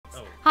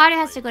Haru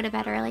has to go to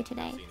bed early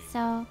today, so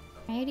I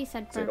already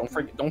said. So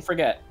don't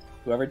forget.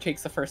 Whoever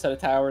takes the first set of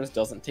towers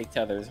doesn't take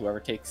tethers.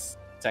 Whoever takes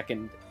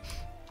second,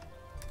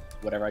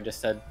 whatever I just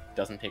said,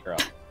 doesn't take her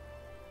up.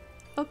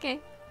 Okay.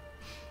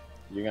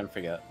 You're gonna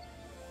forget.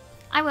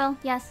 I will.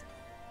 Yes.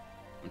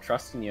 I'm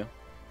trusting you.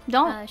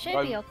 Don't.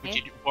 Should be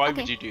okay. Why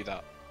would you do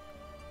that?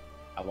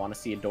 I want to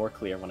see a door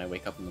clear when I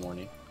wake up in the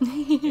morning.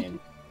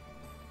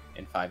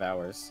 in 5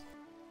 hours.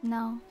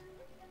 No.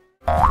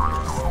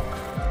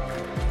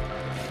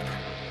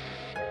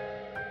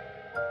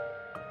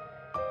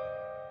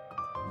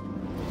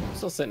 I'm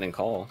still sitting in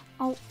call.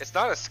 Oh. It's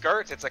not a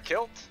skirt, it's a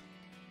kilt.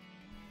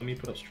 Let me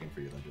put up stream for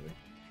you then, Julie.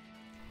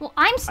 Well,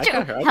 I'm still.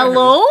 I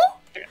Hello?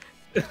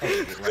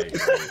 Right.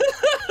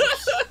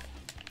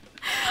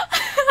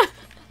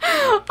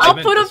 I'll I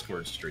put meant up.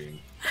 Discord stream.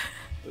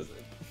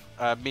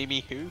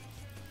 Mimi who?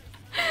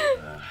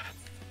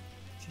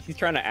 He's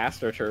trying to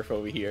astroturf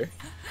over here.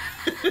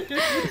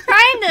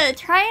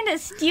 trying to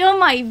steal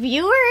my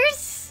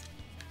viewers.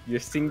 Your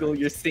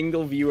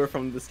single viewer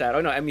from the stat.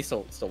 Oh no, Emmy's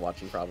still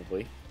watching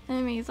probably.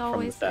 Emmy's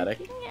always static.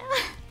 thinking,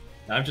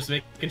 yeah. I'm just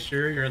making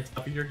sure you're on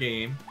top of your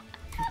game.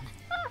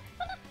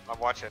 I'm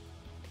watching.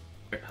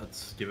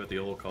 Let's give it the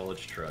old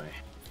college try.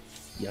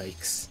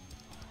 Yikes.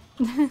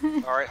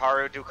 Alright,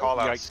 Haru, do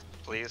callouts,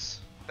 please.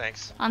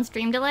 Thanks. On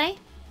stream delay?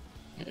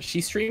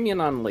 She's streaming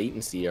on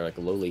latency or like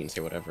low latency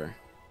or whatever.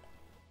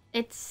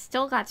 It's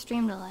still got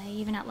stream delay,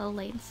 even at low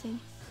latency.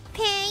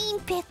 Pain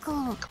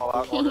pickle. Call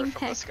out Pain order from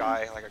pickle. the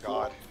sky like a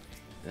god.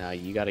 Now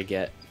you gotta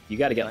get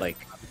like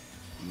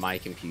my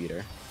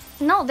computer.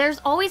 No, there's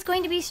always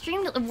going to be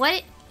stream delay.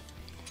 What?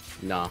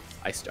 Nah,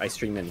 I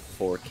stream in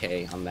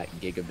 4K on that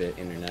gigabit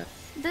internet.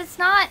 That's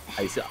not.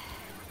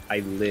 I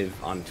live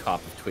on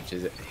top of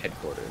Twitch's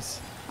headquarters.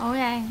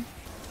 Okay.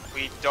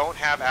 We don't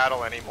have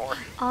Adel anymore.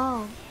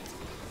 Oh.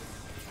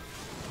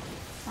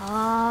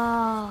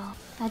 Oh.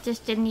 That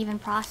just didn't even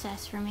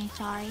process for me,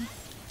 sorry.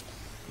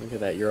 Look at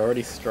that, you're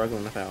already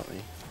struggling without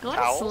me. Go to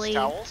Towels? sleep.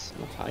 Towels?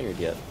 I'm not tired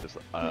yet. Just,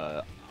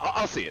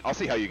 I'll see it. I'll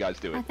see how you guys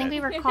do it. I think we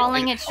man. were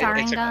calling it It's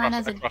Sharingan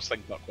as a...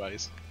 cross-link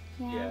clockwise.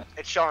 Yeah.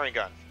 It's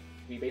Sharingan.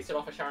 We based it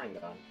off of Sharingan.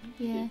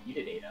 Yeah. You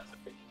did 8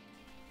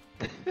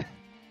 as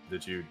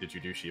Did you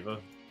do Shiva?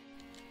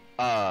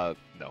 No.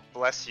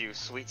 Bless you,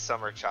 sweet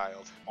summer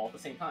child. all at the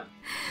same time.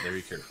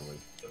 Very carefully.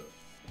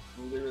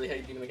 Literally how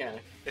you do the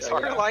mechanic. Is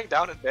Haru lying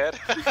down in bed?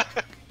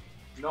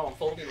 No, I'm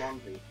folding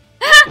laundry.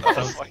 I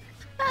was like,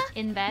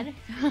 In bed?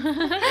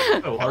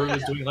 Oh, Haru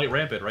is doing light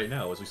rampant right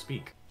now as we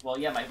speak. Well,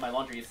 yeah, my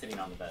laundry is sitting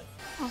on the bed.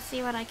 I'll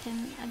see what I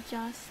can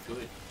adjust.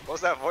 Good. what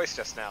was that voice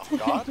just now?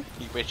 God?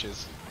 He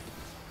wishes.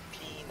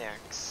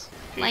 Phoenix.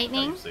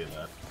 Lightning? How you say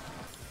that.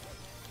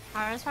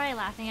 Haru's probably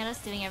laughing at us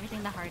doing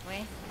everything the hard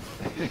way.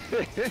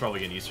 It's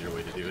probably an easier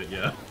way to do it,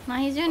 yeah. No,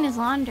 he's doing his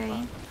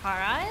laundry.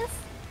 Haru is?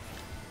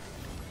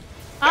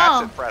 That's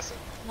Oh, impressive.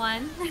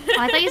 One.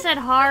 I thought you said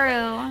Haru.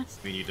 I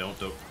mean, you don't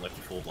like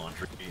to fold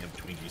laundry in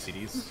between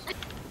GCDs.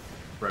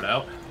 Spread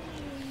out.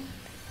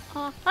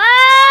 Oh.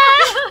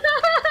 Ah!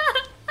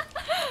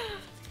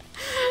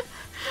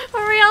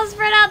 Or we all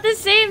spread out the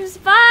same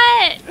spot.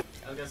 I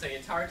was gonna say,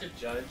 it's hard to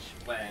judge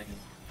when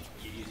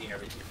you're using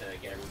everything to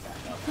get everything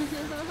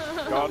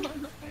back up. God.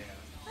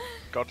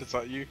 God, is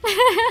that you?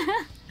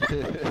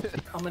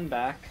 Coming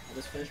back. I'll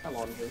just finish my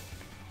laundry.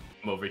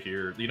 I'm over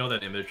here. You know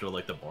that image of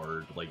like the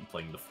bard like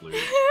playing the flute?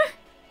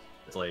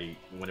 It's like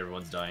when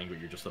everyone's dying, but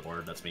you're just the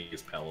bard. That's me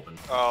as Paladin.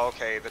 Oh,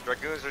 okay. The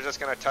Dragoons are just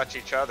gonna touch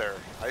each other.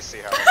 I see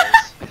how it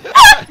is.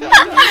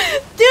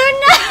 Do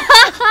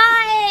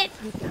not!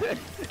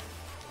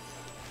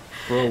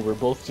 Bro, we're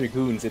both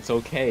dragoons. It's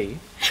okay.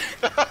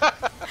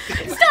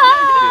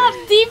 Stop!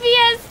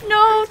 DPS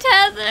no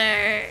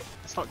tether!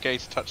 It's not gay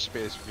to touch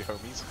spears with your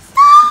homies.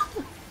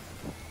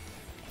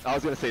 I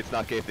was gonna say it's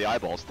not gay if the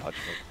eyeballs touch,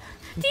 but...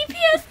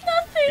 DPS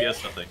nothing!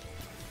 Yes, nothing.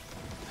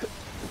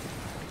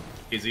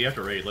 Easy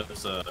after raid, let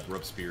us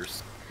rub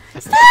spears.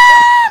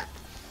 Stop!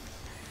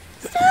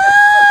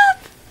 Stop!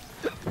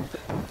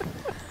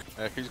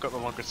 Who's got the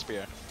longest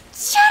spear?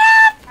 Shut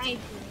up! I do.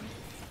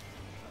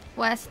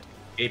 West.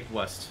 Ape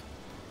West.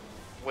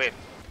 Win.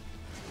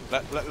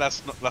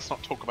 Let's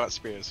not talk about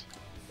spears.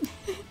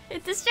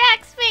 It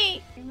distracts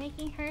me! You're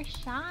making her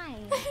shy.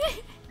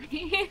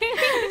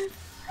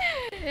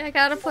 I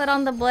gotta put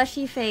on the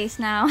blushy face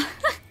now.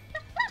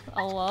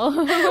 Oh,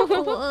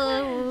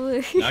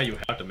 Whoa. Now you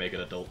have to make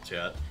an adult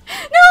chat.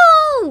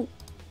 No!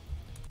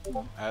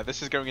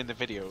 This is going in the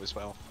video as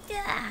well.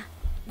 Yeah.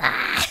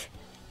 Ah.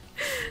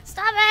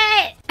 Stop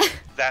it!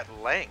 That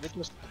length.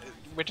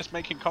 We're just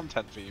making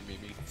content for you,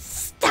 Mimi.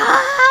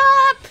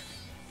 Stop!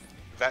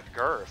 That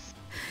girth.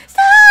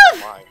 Stop! Oh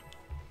my.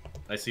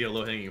 I see a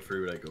low-hanging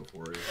fruit, I go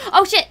for it.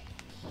 Oh shit!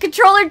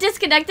 Controller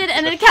disconnected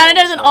and it counted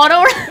as an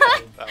auto run.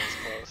 That was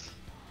close.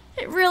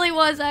 It really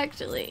was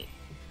actually.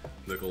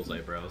 Wiggles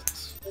eyebrows.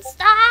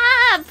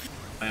 Stop!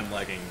 I am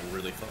lagging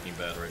really fucking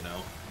bad right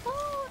now.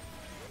 Oh,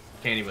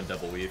 Can't even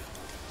double weave.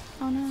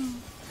 oh no.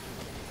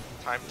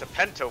 Time to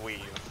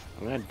pentaweave.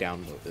 I'm gonna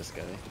download this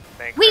guy.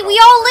 Thank Wait, God we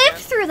all all over lived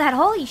again. through that,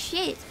 holy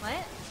shit.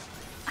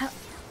 what?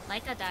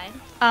 Leica died.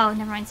 Oh,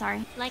 never mind,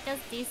 sorry. Leica's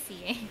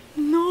DCA.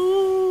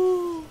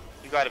 No!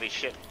 You gotta be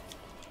shitting.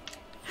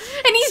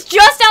 And he's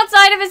just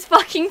outside of his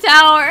fucking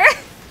tower!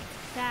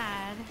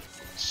 Sad.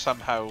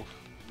 Somehow,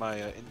 my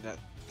internet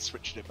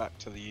switched it back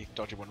to the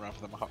dodgy one rather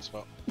than my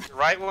hotspot.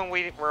 Right when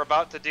we were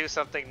about to do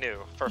something new.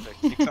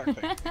 Perfect.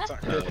 Exactly.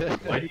 Exactly.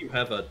 Why do you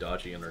have a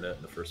dodgy internet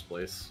in the first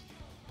place?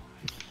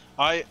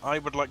 I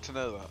would like to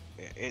know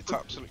that. It's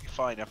absolutely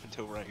fine up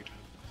until raid.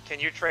 Can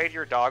you trade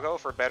your doggo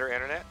for better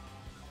internet?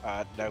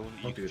 No, you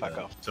Don't can do fuck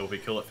that. off. So if we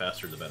kill it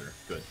faster, the better.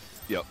 Good.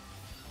 Yep.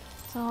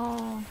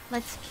 So,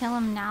 let's kill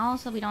him now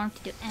so we don't have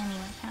to do any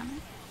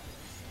mechanics.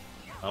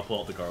 I'll pull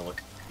out the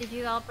garlic. Did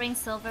you all bring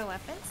silver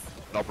weapons?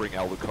 And I'll bring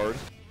Alucard.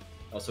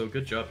 Also,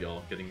 good job,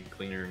 y'all, getting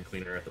cleaner and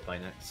cleaner at the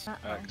Pinex.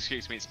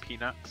 Excuse me, it's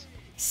Peanuts.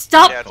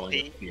 Stop! Yeah, it's Calling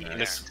it P- Peanuts.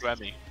 Miss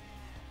Remy.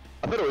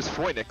 I thought it was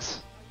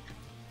Phoenix.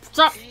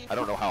 Stop! I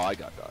don't know how I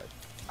got died.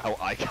 How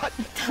I got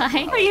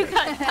Die. Oh, you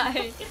got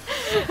died.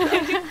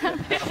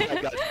 I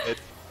got hit.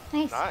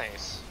 Nice.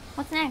 Nice.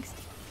 What's next?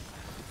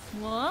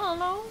 Whoa.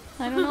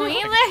 I don't know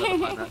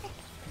either.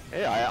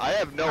 Hey, I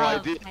have no Oh,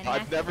 idea. my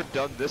I've neck. never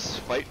done this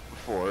fight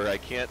before. I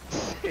can't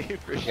say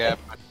for sure. Yeah.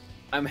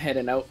 I'm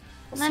heading out.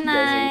 I'll see Night you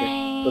guys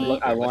later. Good luck.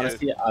 night.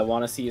 I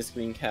want to see a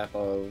screen cap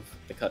of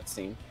the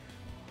cutscene.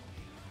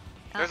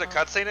 There's a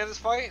cutscene in this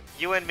fight?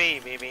 You and me,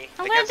 Mimi.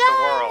 I'm gonna Against the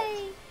die.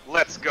 world.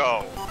 Let's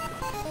go.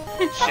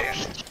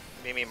 Shit.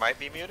 Mimi might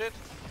be muted.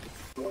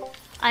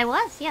 I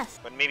was, yes.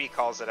 When Mimi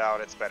calls it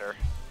out, it's better.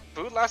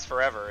 Food lasts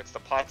forever. It's the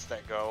pots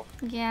that go.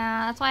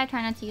 Yeah, that's why I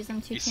try not to use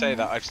them too You too say much.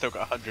 that, I've still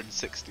got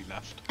 160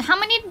 left. How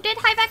many did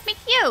Highback make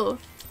you?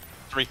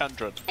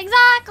 300.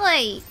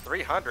 Exactly!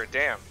 300,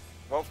 damn.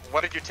 Well,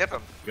 what did you tip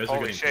him? You guys are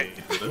Holy getting shit.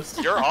 paid for this?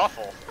 You're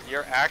awful.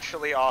 You're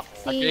actually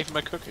awful. I See, gave him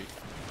a cookie.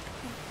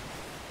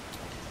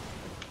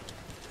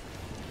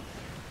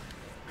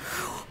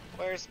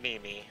 Where's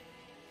Mimi?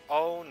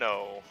 Oh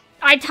no.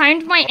 I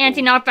timed my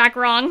anti-knockback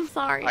wrong.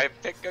 Sorry. I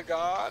picked a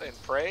god and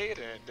prayed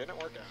and it didn't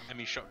work out.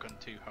 Emmy shotgun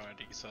too hard.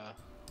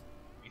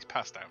 He's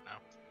passed out now.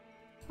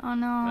 Oh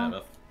Man,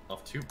 no.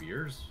 off 2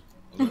 beers?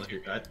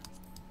 I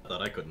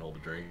thought I couldn't hold a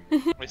drink.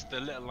 It's the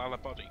little lala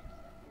body.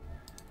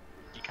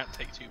 You can't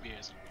take 2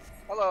 beers.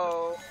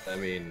 Hello. I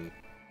mean,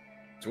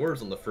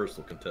 dwarves on the first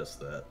will contest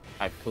that.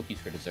 I have cookies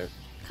for dessert.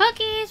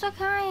 Cookies, what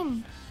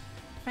kind?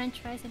 French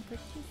fries and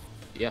cookies.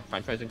 Yeah,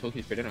 french fries and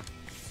cookies for dinner.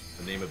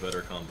 To name a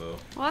better combo.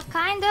 What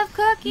kind of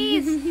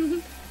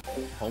cookies?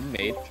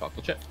 Homemade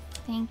chocolate chip.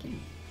 Thank you. You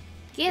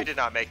Give did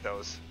not make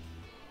those.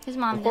 his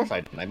mom Of course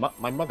did. I did.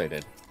 My mother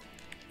did.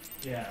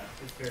 Yeah,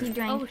 it's He very.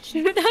 drank. Oh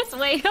shoot, that's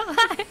way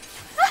high.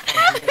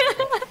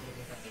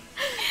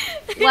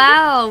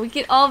 Wow, we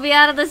could all be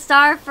out of the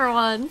star for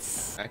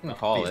once. I can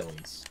call it.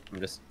 Feelings. I'm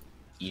just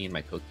eating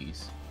my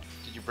cookies.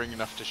 Did you bring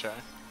enough to share?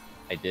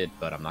 I did,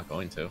 but I'm not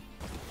going to.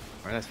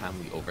 Remember that time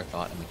we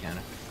overthought a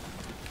mechanic?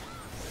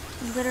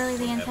 Literally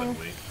the entire Haven't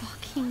we?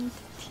 fucking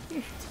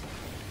tier.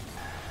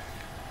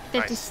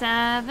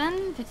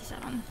 57?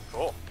 57.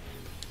 Cool.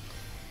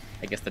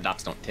 I guess the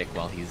dots don't tick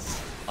while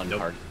he's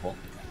untargetable.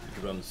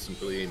 He runs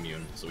completely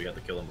immune, so we have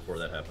to kill him before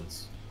that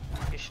happens.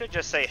 You should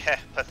just say heh,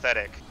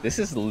 pathetic. This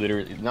is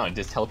literally no, it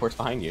just teleports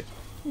behind you.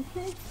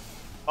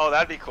 Oh,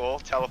 that'd be cool.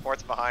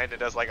 Teleports behind and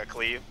does like a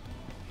cleave.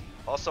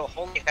 Also,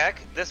 holy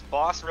heck, this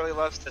boss really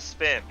loves to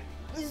spin.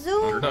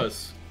 Sure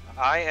does.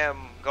 I am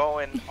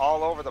going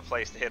all over the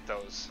place to hit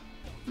those.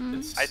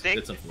 It's, I think-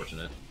 it's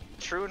unfortunate.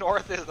 True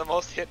North is the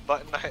most hit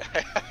button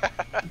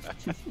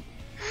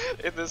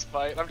in this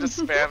fight. I'm just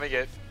spamming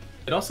it.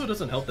 It also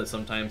doesn't help that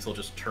sometimes he'll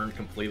just turn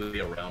completely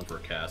around for a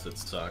cast. It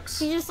sucks.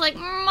 He's just like,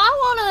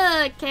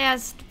 I wanna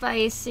cast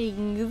by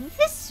saying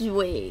this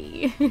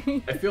way.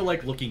 I feel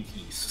like looking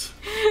east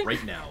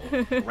right now,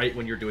 right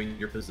when you're doing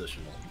your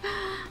positional.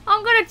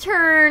 I'm gonna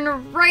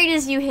turn right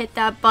as you hit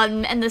that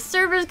button, and the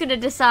server's gonna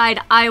decide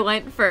I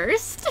went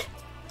first.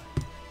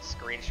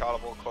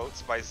 Screenshotable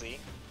quotes by Z.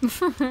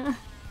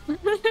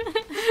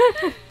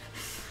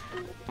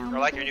 Or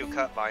like your new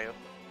cut, Bayou.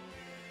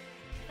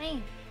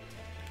 Thanks.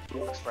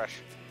 Looks fresh.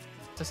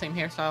 It's the same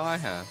hairstyle I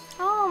have.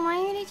 Oh, my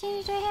already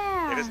changed her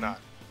hair. It is not.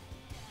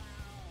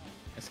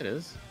 Yes, it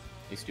is.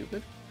 You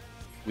stupid?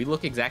 We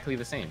look exactly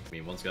the same. I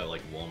mean, one's got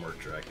like Walmart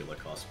Dracula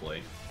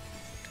cosplay.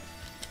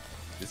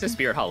 This is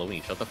Spirit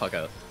Halloween. Shut the fuck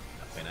up.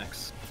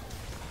 Phoenix.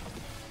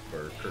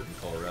 Or curtain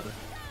call, rather.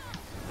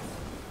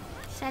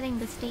 Setting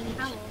the stage.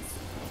 Owls.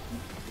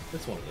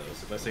 It's one of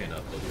those. If I say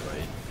enough, they'll be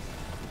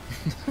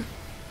right.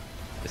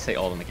 Just say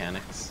all the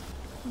mechanics.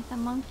 If the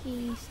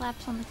monkey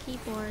slaps on the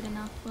keyboard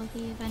enough, will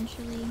he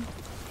eventually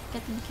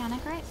get the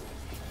mechanic right?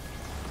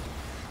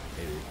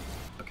 Maybe.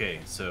 Okay,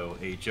 so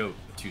a joke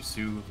to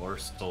soothe our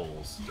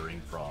souls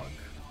during Prague.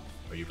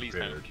 Are you Please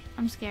prepared?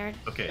 I'm scared.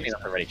 Give Okay, me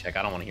a ready check.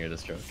 I don't want to hear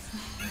this joke.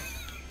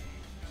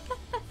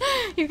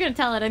 You're gonna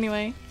tell it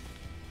anyway.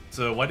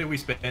 so why did we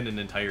spend an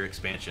entire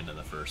expansion in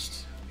the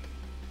first?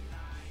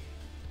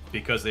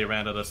 Because they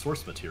ran out of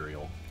source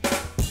material.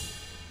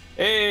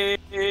 Hey,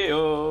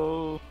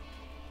 oh.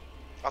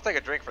 I'll take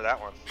a drink for that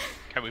one.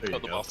 Can we There put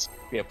you the go. boss?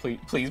 Yeah,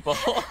 please, ball.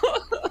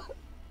 Oh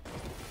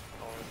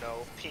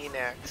no.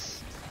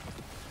 P-Nex.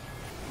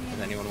 Does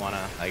anyone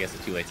wanna? I guess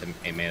it's too late to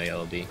a melee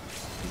LB.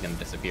 He's gonna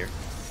disappear.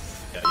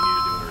 Yeah, you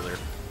need to do it earlier.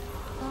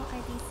 Oh,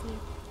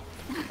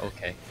 RDC.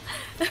 Okay.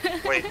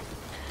 Wait,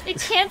 It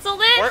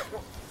canceled it?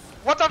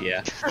 what the?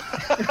 Yeah.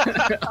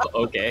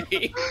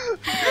 Okay.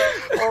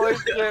 Holy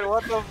shit!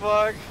 What the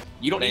fuck?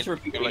 You don't need to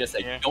repeat what he just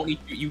said. Yeah. You don't need.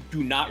 You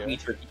do not Yeah. need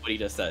to repeat what he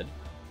just said.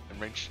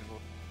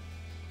 Conventional.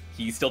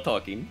 He's still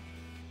talking.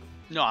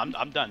 No, I'm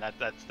done.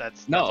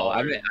 That's No, all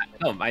I'm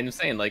no. I'm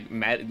saying like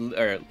Matt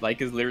or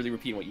like is literally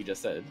repeating what you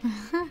just said.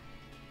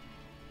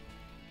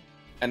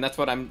 And that's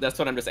what I'm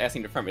just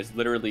asking to confirm. It's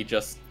literally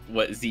just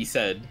what Z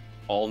said.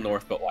 All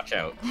north, but watch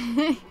out.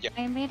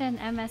 I made an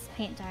MS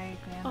Paint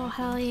diagram. Oh,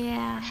 hell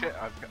yeah. Shit,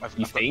 I've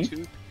You got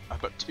think?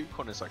 I've got 2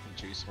 corners I can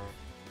choose from.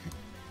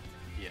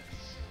 Yes.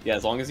 Yeah,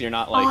 as long as you're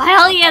not like. Oh,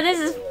 hell on yeah, top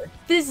of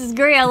this is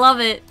great. I love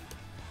it.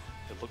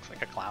 It looks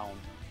like a clown.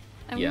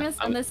 I'm Yeah, gonna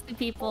send this to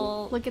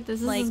people. Look at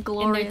this. This like is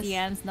glorious. in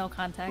their DMs, no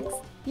context.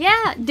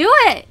 Yeah, do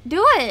it.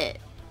 Do it.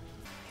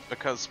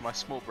 Because my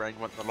small brain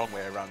went the long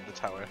way around the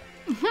tower.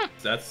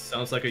 That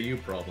sounds like a you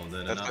problem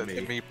then, and That's not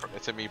me.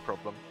 it's a me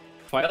problem.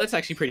 Twilight's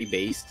actually pretty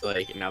based.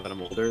 Like now that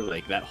I'm older,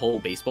 like that whole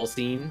baseball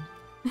scene.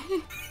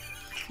 Oh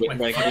my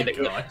Like,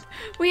 fucking God.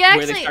 We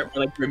where they actually. start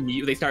like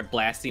they start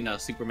blasting a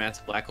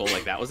supermassive black hole.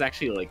 Like that was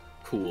actually like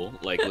cool.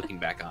 Like looking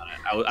back on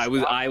it,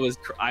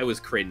 I was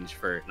cringe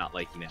for not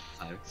liking it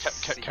at the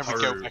time. Can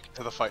we go back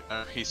into the fight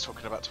now? He's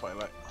talking about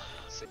Twilight.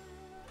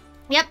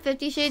 Yep,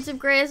 50 Shades of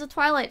Grey is a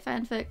Twilight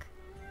fanfic.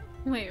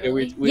 Wait, Yeah,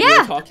 really? we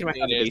Yeah! were talking about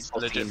how the It is, baseball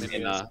scene legitimately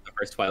in is. the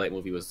first Twilight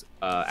movie was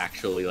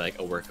actually like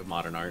a work of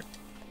modern art.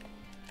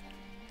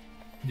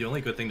 The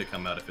only good thing to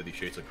come out of 50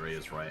 Shades of Grey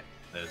is I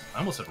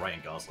almost said Ryan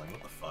Gosling.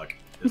 What the fuck?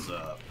 Is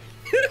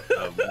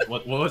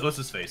what's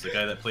his face? The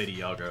guy that played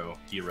Iago.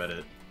 He read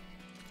it.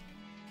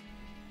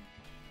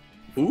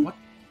 Who? What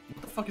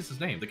the fuck is his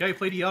name? The guy who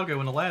played Iago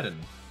in Aladdin.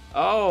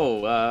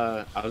 Oh,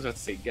 I was about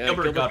to say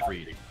Gilbert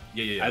Gottfried.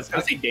 Yeah. I was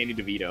gonna say Danny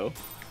DeVito.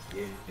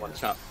 One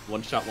shot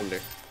wonder.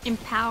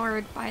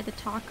 Empowered by the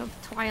talk of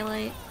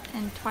Twilight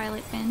and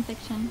Twilight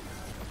fanfiction.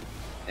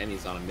 And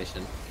he's on a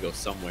mission to go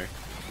somewhere.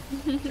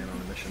 And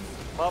on a mission.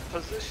 My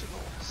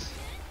positionals.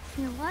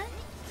 You what?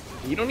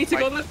 You don't need to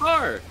go that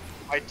far.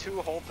 My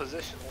 2 whole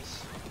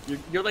positionals.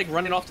 You're like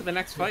running off to the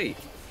next fight.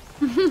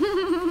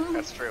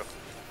 That's true.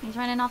 He's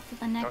running off to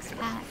the next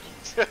Okay. patch.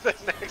 The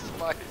next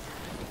fight.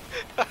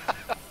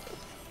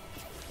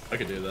 I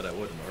could do that. I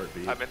would in a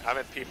heartbeat. I'm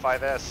in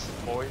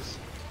P5S, boys.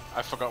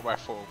 I forgot where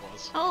 4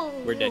 was. Oh.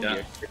 We're dead Yeah.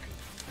 here.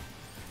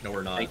 No,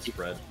 we're not. Thank you.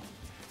 Fred.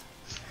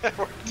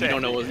 We're You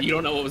don't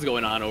know what was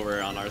going on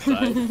over on our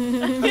side.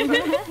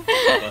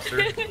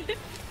 Buster.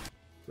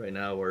 Right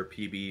now, our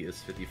PB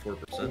is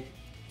 54%.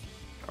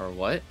 Or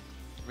what?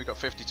 We got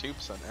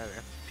 52%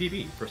 earlier.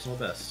 PB, personal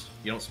best.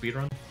 You don't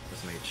speedrun?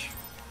 SMH.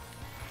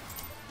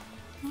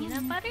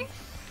 Peanut butter?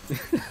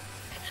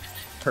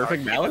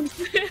 Perfect balance?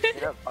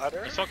 Peanut butter?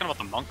 Are you talking about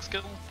the monk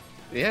skill?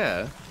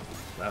 Yeah.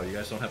 Wow, you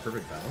guys don't have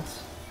perfect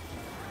balance?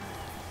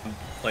 I'm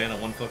playing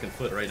on one fucking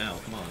foot right now,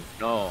 come on.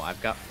 No,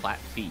 I've got flat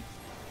feet.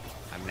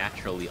 I'm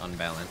naturally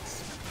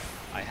unbalanced.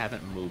 I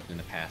haven't moved in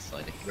the past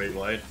like Wait,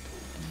 wide?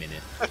 a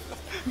minute.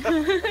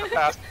 The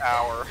past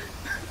hour.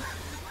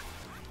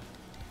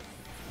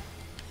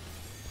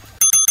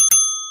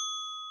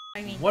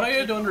 I mean, What I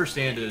had to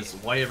understand is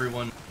why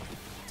everyone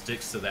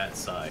sticks to that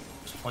side.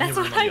 There's plenty that's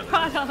of what room on I the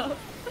brought other. up.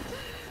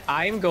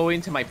 I'm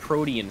going to my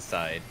Protean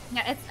side.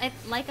 Yeah,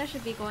 it's like I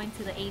should be going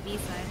to the AB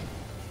side.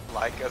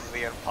 Like as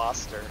the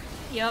imposter.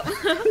 Yep.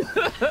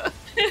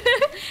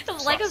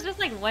 Like just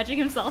like wedging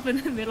himself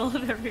in the middle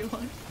of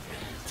everyone.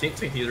 Tank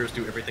healers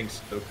do everything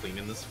so clean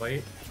in this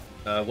fight.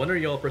 When are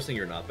y'all pressing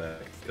your knockback?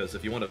 Because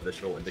if you want a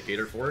visual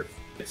indicator for it,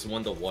 it's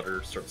when the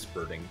water starts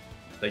spurting.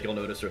 Like you'll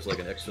notice there's like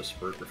an extra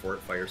spurt before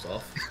it fires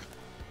off.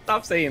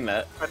 Stop saying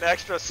that. An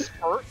extra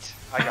spurt?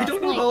 I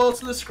don't know how else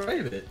to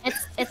describe it.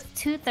 It's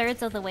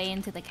 2/3 of the way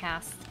into the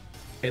cast.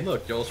 Hey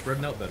look, y'all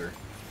spreading out better.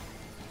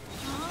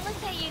 Oh,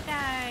 look at you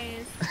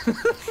guys.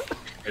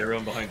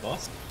 Everyone behind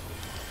boss.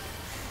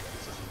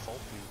 This is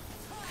insulting.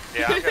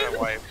 Yeah, I'm gonna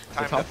wipe. You're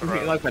Time to talking to me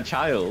throw. like a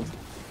child.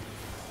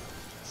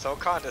 So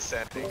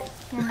condescending.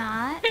 You're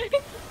not?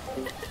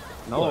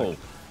 No. Look,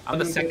 I'm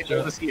the second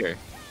oldest here.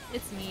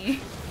 It's me.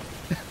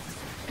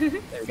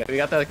 We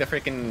got the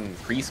freaking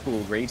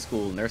preschool, grade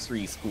school,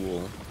 nursery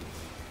school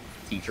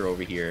teacher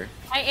over here.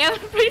 I am a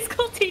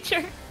preschool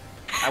teacher.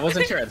 I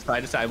wasn't sure,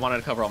 so I wanted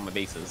to cover all my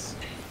bases.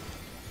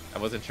 I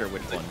wasn't sure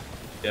which one.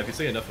 Yeah, if you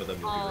say enough of them,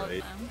 you'll All be of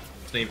right. them.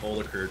 Just name all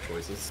the career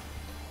choices.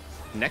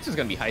 Next is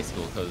gonna be high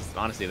school, because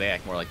honestly, they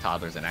act more like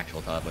toddlers than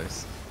actual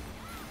toddlers.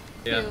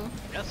 Yeah. Ew.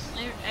 Yes.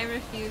 I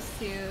refuse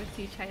to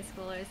teach high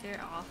schoolers. They're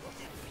awful.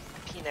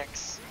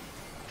 P-Nex.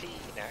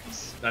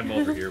 P-Nex. I'm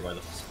over here by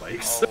the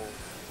spikes. Oh.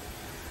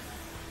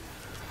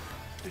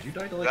 Did you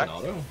die to like an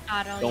auto?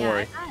 Auto, Don't yeah,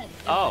 worry. I had.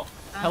 Oh,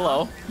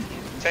 hello.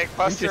 Tank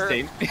Buster.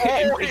 Interesting.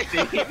 Oh,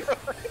 Interesting.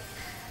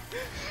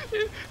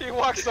 he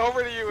walks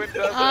over to you and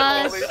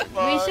does it.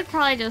 Holy We fuck. should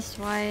probably just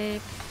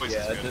wipe. Voice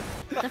Yeah, is good.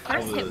 The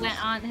first hit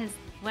went on his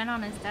went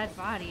on his dead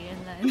body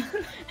and then.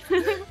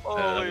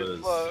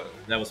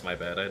 That was my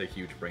bad. I had a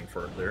huge brain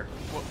fart there.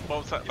 What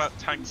was that about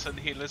tanks and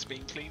healers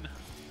being clean?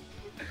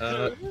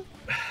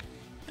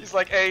 He's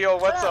like, hey yo,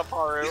 what's up,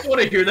 Haru? I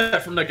want to hear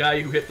that from the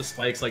guy who hit the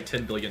spikes like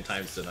 10 billion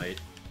times tonight.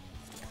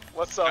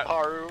 What's up,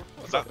 Haru?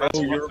 What's up?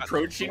 Oh, you're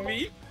approaching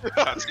me?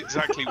 That's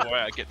exactly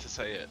why I get to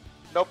say it.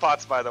 No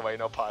pots, by the way,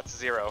 no pots.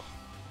 0.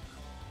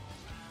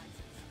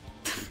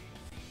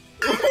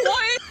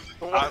 What?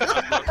 I'm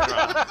looking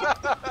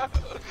around.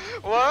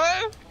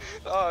 What?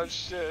 Oh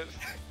shit.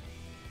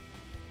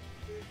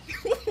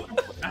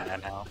 I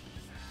don't know.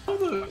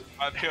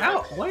 I feel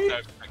Ow, like wait. no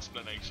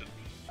explanation.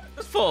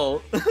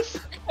 Full. Yeah,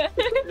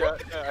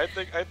 I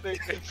think.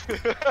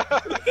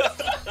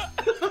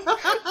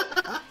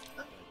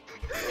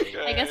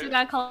 I guess we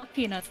gotta call it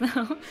peanuts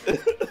now.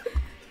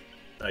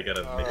 I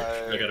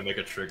gotta make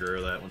a trigger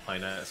of that when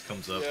Pineass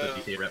comes up Yeah.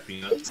 with DK Rap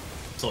Peanuts.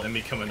 So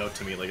Emmy coming up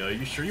to me like, are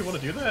you sure you want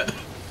to do that?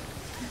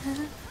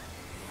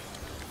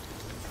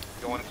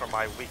 Going for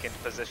my weakened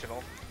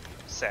positional.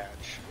 Sag.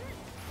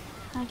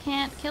 I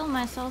can't kill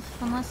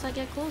myself unless I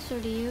get closer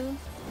to you.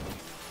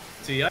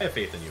 See, I have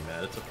faith in you,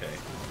 Matt. It's okay.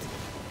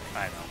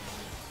 I know.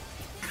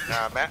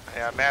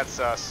 Nah, Matt's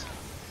sus.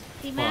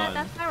 See, Matt, Fun.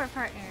 that's why we're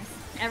partners.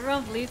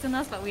 Everyone believes in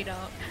us, but we don't.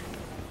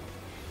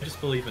 I just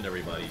believe in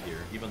everybody here,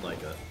 even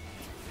Leica.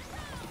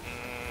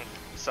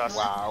 Sus.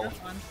 Wow. That's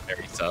fun.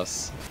 Very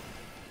sus.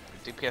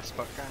 DPS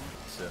butt gang.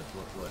 Said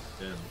what,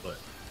 then, but.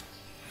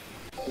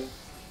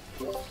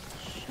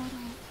 Shut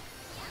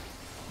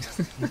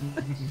up.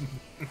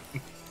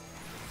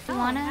 Oh,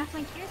 wanna- half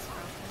my gear's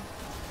broken.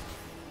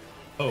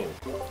 Oh,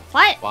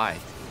 What? Why?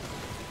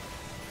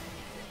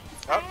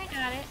 Oh. I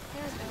got it.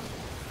 There we go.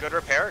 Good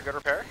repair, good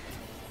repair.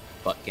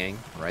 Butt gang,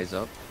 rise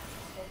up.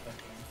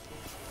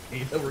 you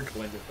know we're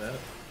going with that.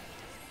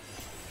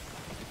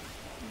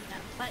 We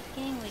got butt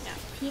gang, we got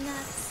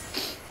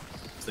peanuts.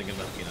 I was thinking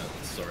about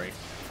Peanuts, sorry.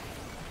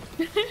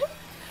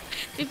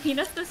 Did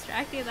peanuts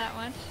distract you that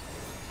much?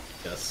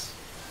 Yes.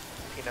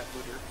 Peanut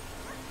booter.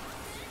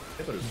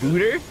 Yeah, but it's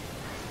Booter?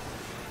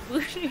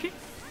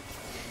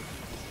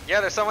 Yeah,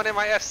 there's someone in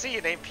my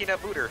FC named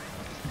Peanut Booter.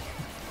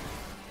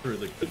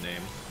 really good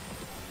name.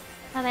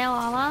 Are they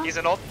all? He's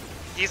an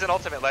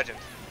ultimate legend.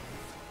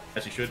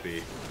 As he should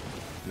be.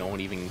 No one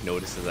even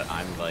notices that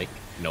I'm like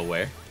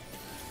nowhere.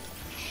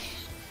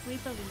 We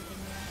believe in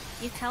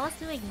you. You tell us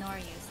to ignore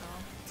you, so.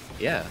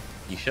 Yeah,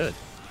 you should.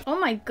 Oh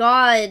my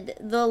god,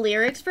 the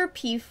lyrics for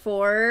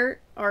P4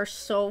 are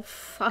so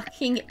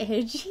fucking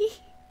edgy.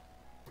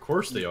 Of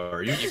course they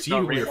are. You see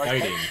who we're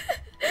fighting.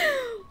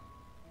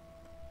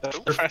 The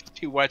first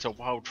 2 words are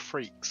wild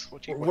freaks.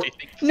 What do you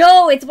think?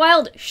 No, it's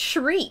wild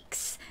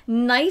shrieks.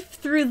 Knife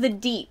through the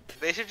deep.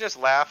 They should just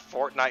laugh,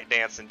 Fortnite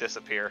dance, and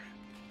disappear.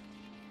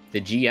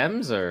 The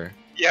GMs or?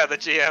 Yeah, the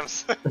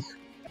GMs.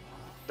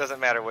 Doesn't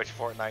matter which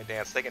Fortnite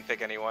dance, they can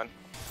pick anyone.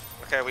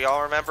 Okay, we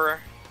all remember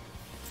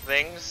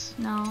things?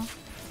 No.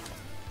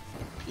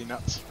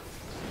 Peanuts.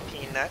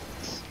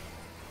 Peanuts.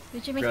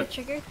 Did you make Right. a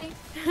trigger thing?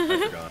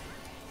 I forgot.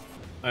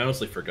 I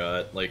honestly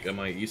forgot. Like, am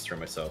I Easter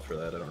myself for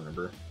that? I don't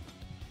remember.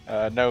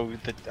 No,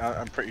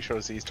 I'm pretty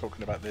sure Z's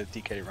talking about the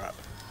DK rap.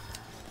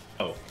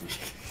 Oh.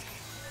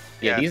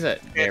 Yeah, these are.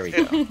 There we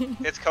go.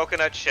 It's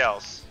coconut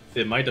shells.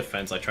 In my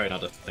defense, I try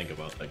not to think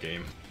about that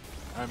game.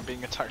 I'm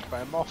being attacked by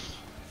a moth.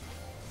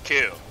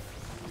 Kill.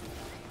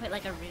 Wait,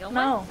 like a real one?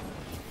 No.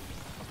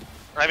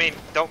 I mean,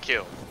 don't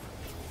kill.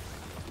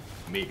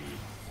 Maybe.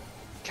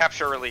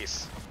 Capture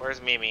release.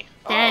 Where's Mimi?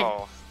 Dead.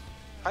 Oh.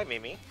 Hi,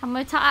 Mimi. How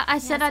many times I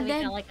said yeah, I so we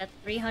did? got like a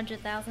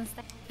 300,000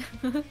 stack.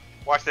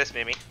 Watch this,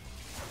 Mimi.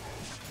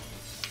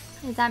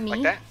 Is that me?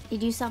 Like that?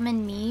 Did you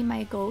summon me,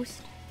 my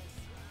ghost?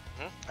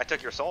 I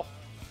took your soul.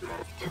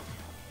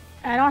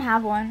 I don't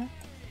have one.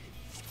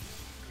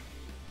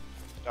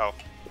 Oh.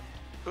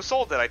 Whose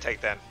soul did I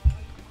take then?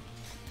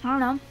 I don't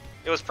know.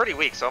 It was pretty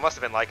weak, so it must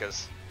have been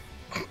Leica's.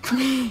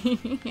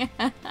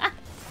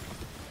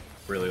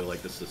 Really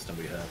like the system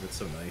we have. It's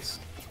so nice.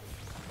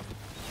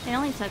 It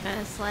only took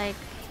us like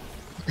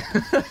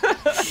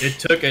It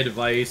took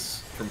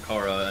advice from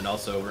Kara and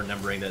also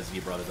remembering that Z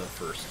brought it up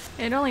first.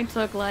 it only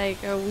took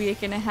like a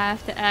week and a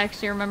half to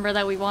actually remember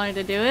that we wanted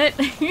to do it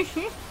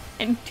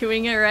and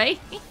doing it right.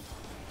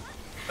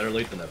 Better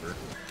late than never.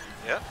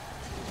 Yeah.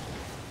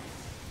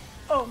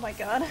 Oh my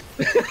god.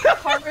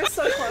 Harbor's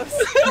so close.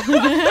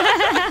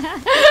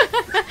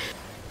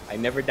 I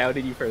never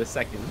doubted you for a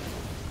second.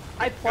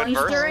 I plunged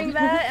burst. during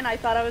that and I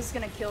thought I was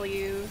gonna kill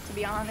you, to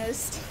be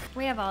honest.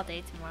 We have all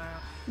day tomorrow.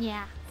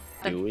 Yeah.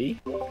 Do we?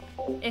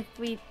 If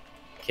we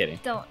Kidding.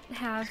 don't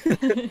have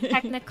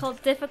technical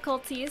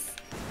difficulties.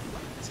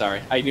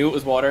 Sorry. I knew it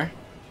was water.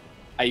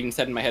 I even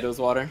said in my head it was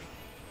water.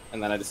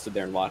 And then I just stood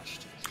there and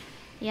watched.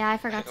 Yeah, I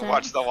forgot to.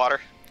 Watch the water.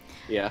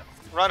 Yeah.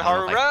 Run, I don't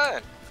Haru, know if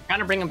run! Trying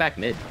to bring him back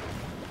mid.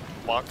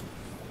 Bonk.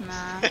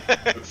 Nah.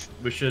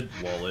 We should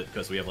wall it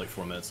because we have like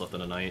 4 minutes left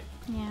in the night.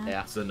 Yeah.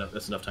 Yeah.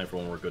 That's enough time for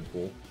one more good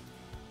pool.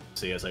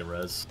 See as I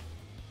res.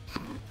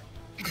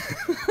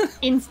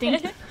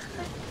 Instinct.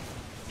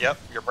 Yep,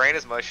 your brain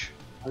is mush.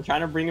 I'm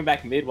trying to bring him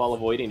back mid while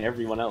avoiding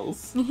everyone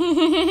else. No,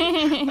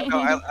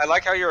 I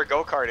like how you were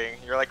go-karting.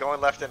 You're like going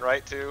left and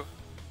right too.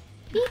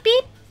 Beep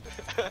beep.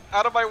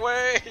 Out of my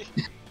way!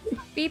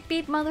 Beep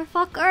beep,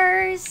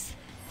 motherfuckers.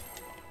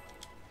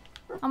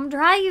 I'm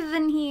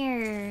driving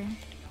here.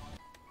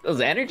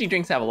 Those energy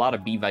drinks have a lot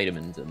of B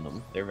vitamins in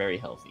them. They're very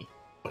healthy.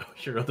 What are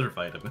your other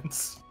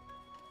vitamins?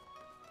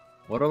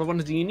 What other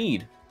ones do you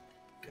need?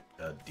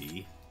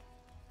 D.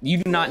 You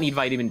do not need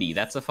vitamin D.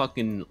 That's a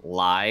fucking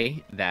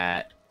lie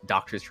that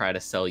doctors try to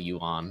sell you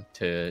on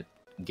to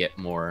get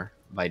more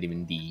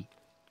vitamin D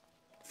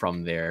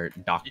from their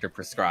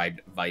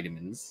doctor-prescribed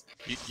vitamins.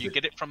 You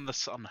get it from the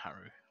sun,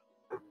 Haru.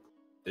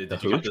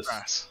 Did you get this?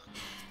 Grass.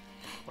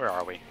 Where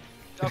are we?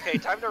 Okay,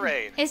 time to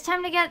raid. It's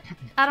time to get,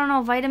 I don't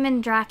know,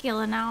 vitamin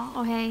Dracula now.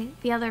 Okay,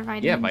 the other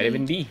vitamin. Yeah,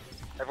 vitamin D.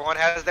 Everyone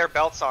has their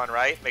belts on,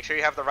 right? Make sure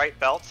you have the right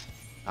belt.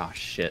 Oh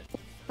shit.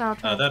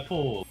 That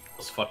pool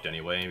was fucked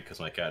anyway because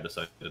my cat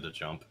decided to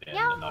jump and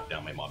knock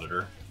down my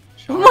monitor.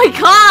 Oh my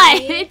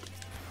god!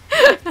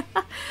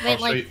 Wait, show you-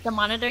 like the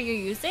monitor you're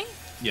using?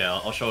 Yeah,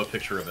 I'll show a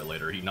picture of it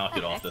later. He knocked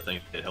it off the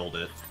thing that held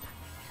it.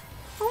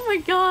 Oh my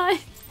god,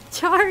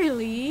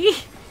 Charlie.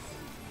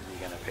 Are you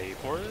gonna pay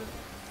for it?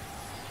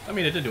 I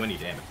mean, it didn't do any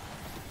damage.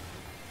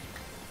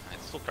 I'd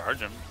still charge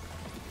him.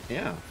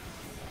 Yeah.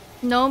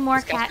 No more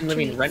This guy's cat been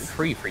living treats.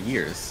 rent-free for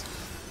years.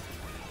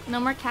 No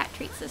more cat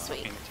treats this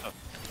week.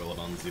 Roll it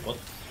on Z-Bot.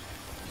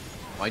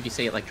 Why'd you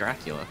say it like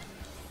Dracula?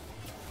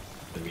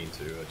 Didn't mean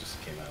to, I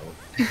just came out.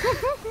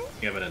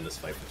 We haven't in this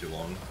fight for too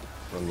long.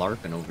 We're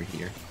LARPing over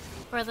here.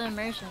 For the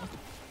immersion.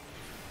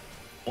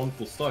 One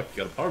full stock,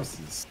 you gotta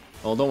parses.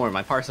 Oh, don't worry,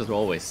 my parses will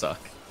always suck.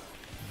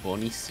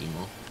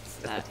 Buonissimo.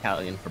 That's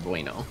Italian for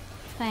bueno.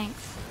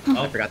 Thanks.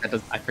 Oh, I forgot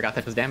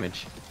that does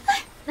damage.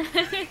 That's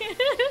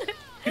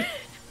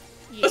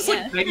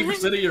like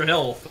 90% of your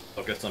health.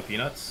 Focus on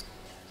peanuts.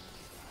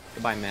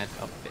 Goodbye, Matt.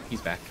 Oh,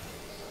 he's back.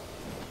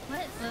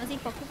 What? Was he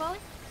Pokeballing?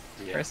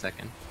 For a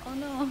second. Oh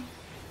no.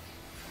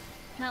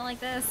 Not like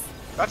this.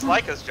 That's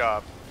Laika's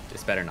job.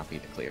 This better not be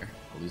the clear.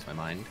 I'll lose my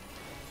mind.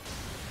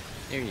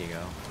 There you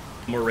go.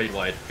 More raid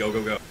wide. Go,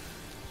 go, go.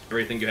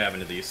 Everything you have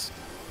into these.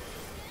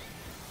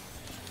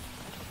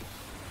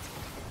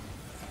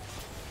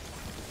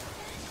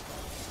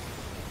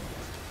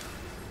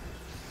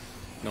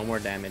 No more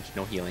damage,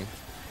 no healing.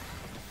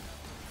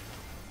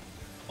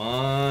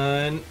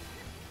 One.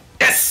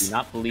 Yes! Do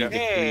not believe the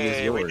key is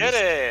Hey, yours. we did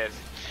it!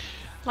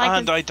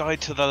 And I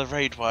died to the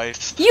raid wide.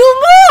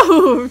 You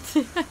moved!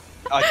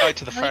 I died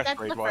to the Wait, first that's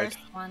raid the wide.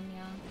 first one,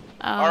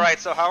 yeah. Alright,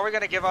 so how are we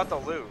gonna give out the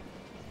loot?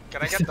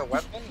 Can I get the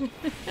weapon?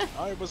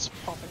 I was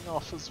popping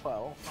off as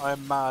well.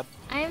 I'm mad.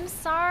 I'm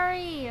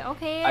sorry.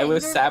 Okay. I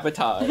was you're-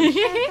 sabotaged.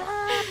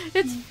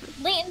 It's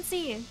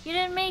latency. You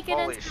didn't make it.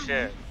 Holy in time.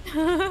 shit.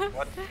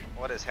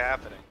 What is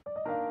happening?